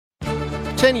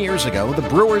10 years ago, the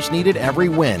Brewers needed every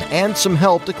win and some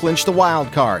help to clinch the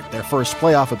wild card, their first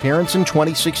playoff appearance in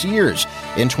 26 years.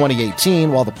 In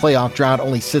 2018, while the playoff drought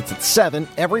only sits at 7,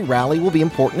 every rally will be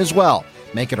important as well.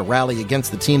 Make it a rally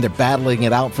against the team they're battling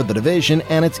it out for the division,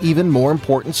 and it's even more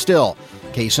important still.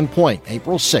 Case in point,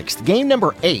 April 6th, game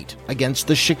number 8 against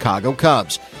the Chicago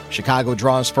Cubs. Chicago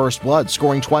draws first blood,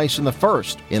 scoring twice in the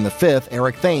first. In the 5th,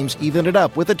 Eric Thames evened it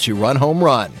up with a 2-run home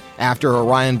run. After a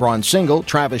Ryan Braun single,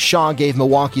 Travis Shaw gave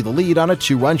Milwaukee the lead on a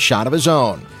 2-run shot of his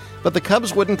own. But the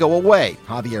Cubs wouldn't go away.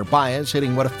 Javier Baez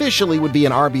hitting what officially would be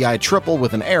an RBI triple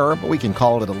with an error, but we can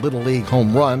call it a Little League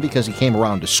home run because he came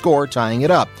around to score, tying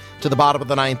it up. To the bottom of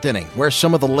the 9th inning, where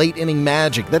some of the late-inning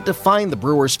magic that defined the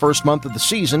Brewers' first month of the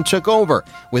season took over.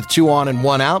 With 2 on and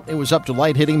 1 out, it was up to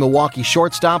light-hitting Milwaukee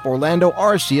shortstop Orlando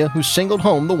Arcia, who singled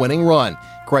home the winning run.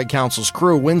 Craig Counsell's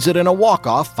crew wins it in a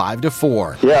walk-off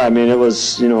 5-4. Yeah, I mean, it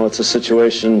was, it's a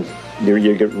situation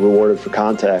you get rewarded for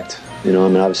contact.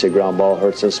 Obviously a ground ball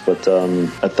hurts us, but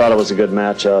I thought it was a good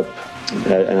matchup.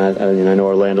 And I know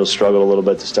Orlando struggled a little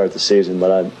bit to start the season,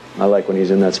 but I like when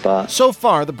he's in that spot. So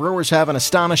far, the Brewers have an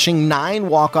astonishing 9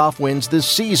 walk-off wins this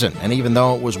season. And even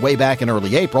though it was way back in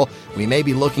early April, we may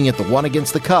be looking at the one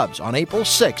against the Cubs on April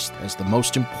 6th as the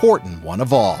most important one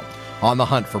of all. On the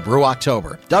hunt for Brew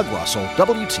October, Doug Russell,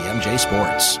 WTMJ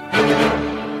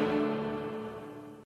Sports.